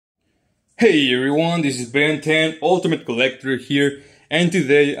Hey everyone, this is Ben 10 Ultimate Collector here, and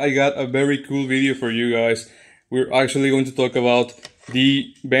today I got a very cool video for you guys. We're actually going to talk about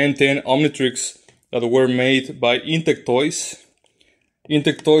the Ben 10 Omnitrix that were made by Intek Toys.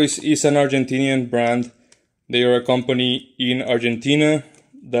 Intek Toys is an Argentinian brand. They are a company in Argentina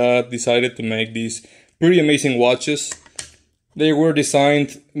that decided to make these pretty amazing watches. They were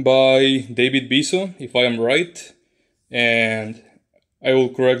designed by David Viso, if I am right, and I will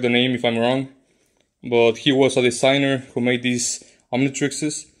correct the name if I'm wrong, but he was a designer who made these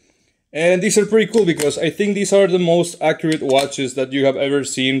Omnitrixes. And these are pretty cool because I think these are the most accurate watches that you have ever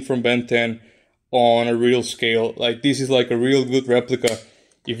seen from Ben 10 on a real scale. Like, this is like a real good replica.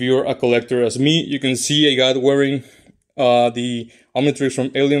 If you're a collector as me, you can see I got wearing the Omnitrix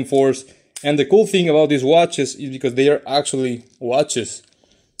from Alien Force. And the cool thing about these watches is because they are actually watches.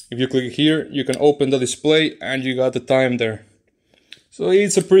 If you click here, you can open the display and you got the time there. So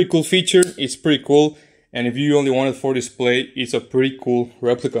it's a pretty cool feature, it's pretty cool, and if you only want it for display, it's a pretty cool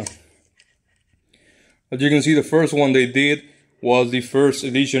replica. As you can see, the first one they did was the first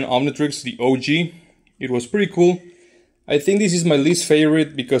edition Omnitrix, the OG. It was pretty cool. I think this is my least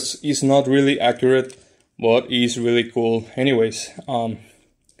favorite because it's not really accurate, but it's really cool anyways.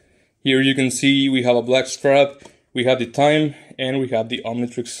 Here you can see we have a black strap, we have the time, and we have the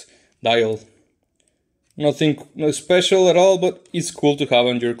Omnitrix dial. Nothing special at all, but it's cool to have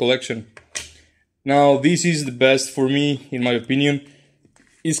in your collection. Now, this is the best for me, in my opinion.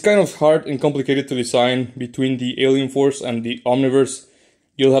 It's kind of hard and complicated to design between the Alien Force and the Omniverse.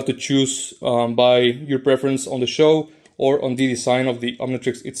 You'll have to choose by your preference on the show or on the design of the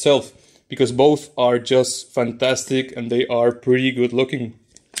Omnitrix itself, because both are just fantastic and they are pretty good looking.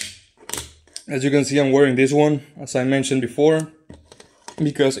 As you can see, I'm wearing this one, as I mentioned before,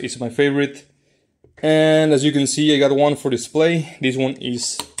 because it's my favorite. And as you can see, I got one for display. This one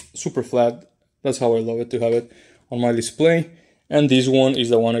is super flat. That's how I love it, to have it on my display. And this one is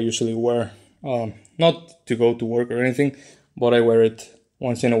the one I usually wear. Not to go to work or anything, but I wear it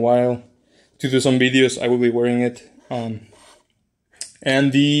once in a while. To do some videos, I will be wearing it.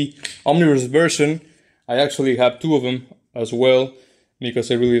 And the Omniverse version, I actually have two of them as well,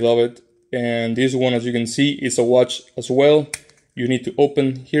 because I really love it. And this one, as you can see, is a watch as well. You need to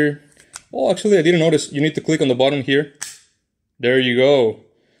open here. Oh, actually, I didn't notice. You need to click on the button here. There you go.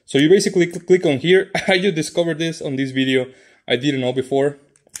 So you basically click on here. I just discovered this on this video. I didn't know before.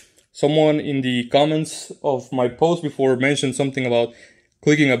 Someone in the comments of my post before mentioned something about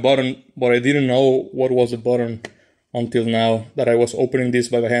clicking a button, but I didn't know what was the button until now that I was opening this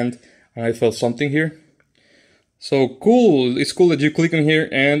by the hand and I felt something here. So cool. It's cool that you click on here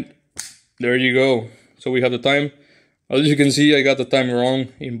and there you go. So we have the time. As you can see, I got the time wrong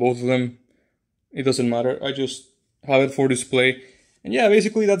in both of them. It doesn't matter, I just have it for display. And yeah,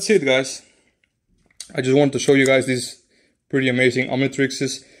 basically that's it, guys. I just wanted to show you guys these pretty amazing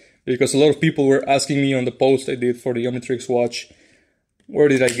Omnitrixes, because a lot of people were asking me on the post I did for the Omnitrix watch, where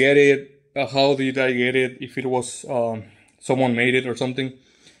did I get it, how did I get it, if it was someone made it or something.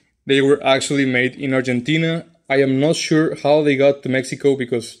 They were actually made in Argentina. I am not sure how they got to Mexico,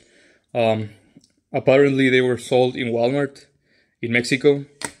 because apparently they were sold in Walmart in Mexico.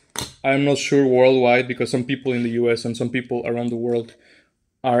 I'm not sure worldwide, because some people in the US and some people around the world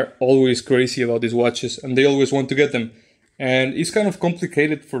are always crazy about these watches and they always want to get them. And it's kind of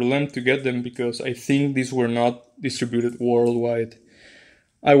complicated for them to get them because I think these were not distributed worldwide.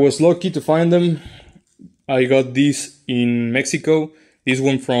 I was lucky to find them. I got these in Mexico. This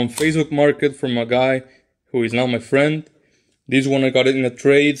one from Facebook Market from a guy who is now my friend. This one I got it in a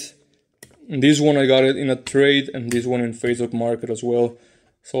trade. This one I got it in a trade, and this one in Facebook Market as well.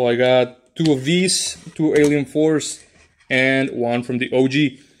 So I got two of these, two Alien Force, and one from the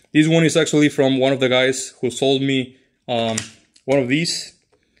OG. This one is actually from one of the guys who sold me one of these.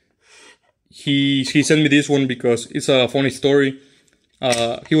 He sent me this one because it's a funny story.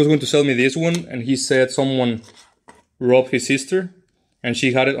 He was going to sell me this one, and he said someone robbed his sister, and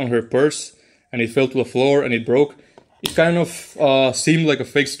she had it on her purse, and it fell to the floor and it broke. It kind of seemed like a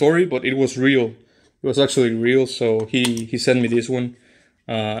fake story, but it was real. It was actually real, so he sent me this one.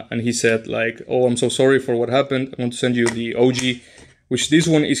 And he said like, oh, I'm so sorry for what happened. I want to send you the OG, which this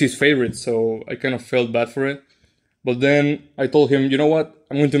one is his favorite, so I kind of felt bad for it. But then I told him, you know what?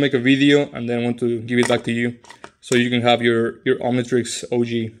 I'm going to make a video and then I want to give it back to you so you can have your Omnitrix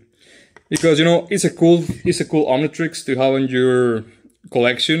OG. Because, you know, it's a cool Omnitrix to have in your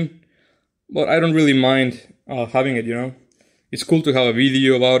collection, but I don't really mind having it, you know. It's cool to have a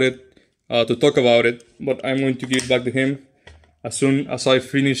video about it, to talk about it, but I'm going to give it back to him. As soon as I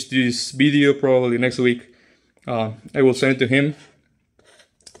finish this video, probably next week, I will send it to him.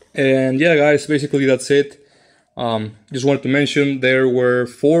 And yeah, guys, basically that's it. Just wanted to mention there were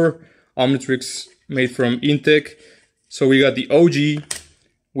 4 Omnitrix made from Intek. So we got the OG,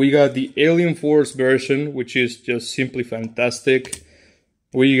 we got the Alien Force version, which is just simply fantastic.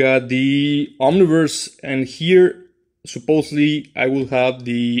 We got the Omniverse, and here supposedly I will have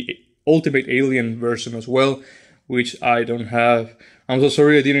the Ultimate Alien version as well, which I don't have. I'm so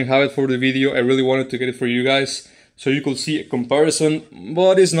sorry I didn't have it for the video. I really wanted to get it for you guys, so you could see a comparison,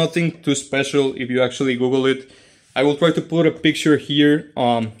 but it's nothing too special if you actually Google it. I will try to put a picture here,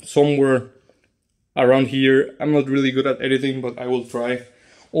 somewhere around here. I'm not really good at editing, but I will try.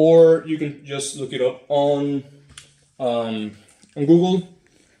 Or you can just look it up on Google.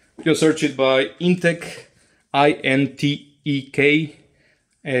 Just search it by Intek, I-N-T-E-K,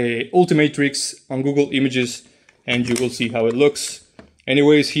 Ultimatrix on Google Images, and you will see how it looks.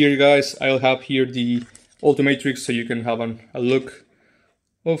 Anyways, here guys, I'll have here the Ultimatrix so you can have a look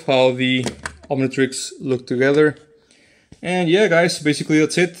of how the Omnitrix look together. And yeah guys, basically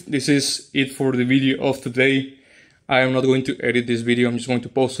that's it. This is it for the video of today. I am not going to edit this video, I'm just going to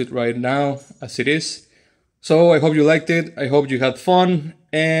post it right now as it is. So I hope you liked it, I hope you had fun,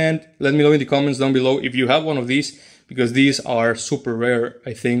 and let me know in the comments down below if you have one of these, because these are super rare,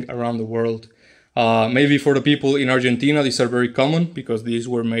 I think, around the world. Maybe for the people in Argentina, these are very common because these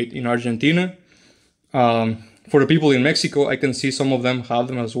were made in Argentina. For the people in Mexico, I can see some of them have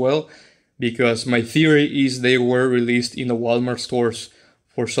them as well, because my theory is they were released in the Walmart stores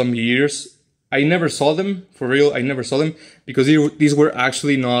for some years. I never saw them, for real, I never saw them, because these were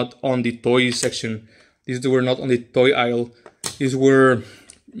actually not on the toy section. These were not on the toy aisle. These were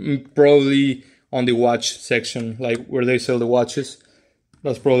probably on the watch section, like where they sell the watches.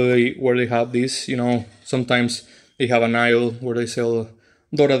 That's probably where they have these, you know. Sometimes they have an aisle where they sell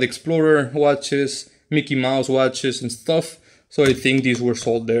Dora the Explorer watches, Mickey Mouse watches and stuff. So I think these were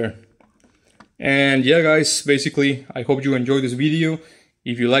sold there. And yeah guys, basically I hope you enjoyed this video.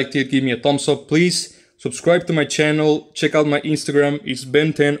 If you liked it, give me a thumbs up please. Subscribe to my channel, check out my Instagram, it's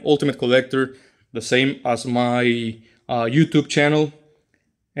Ben10 Ultimate Collector, the same as my YouTube channel.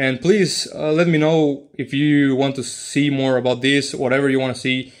 And please let me know if you want to see more about this, whatever you want to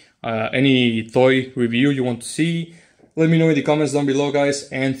see, any toy review you want to see. Let me know in the comments down below guys,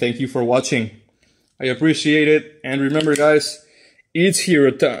 and thank you for watching. I appreciate it, and remember guys, it's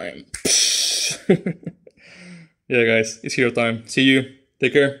hero time. Yeah guys, it's hero time. See you,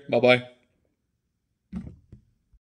 take care, bye bye.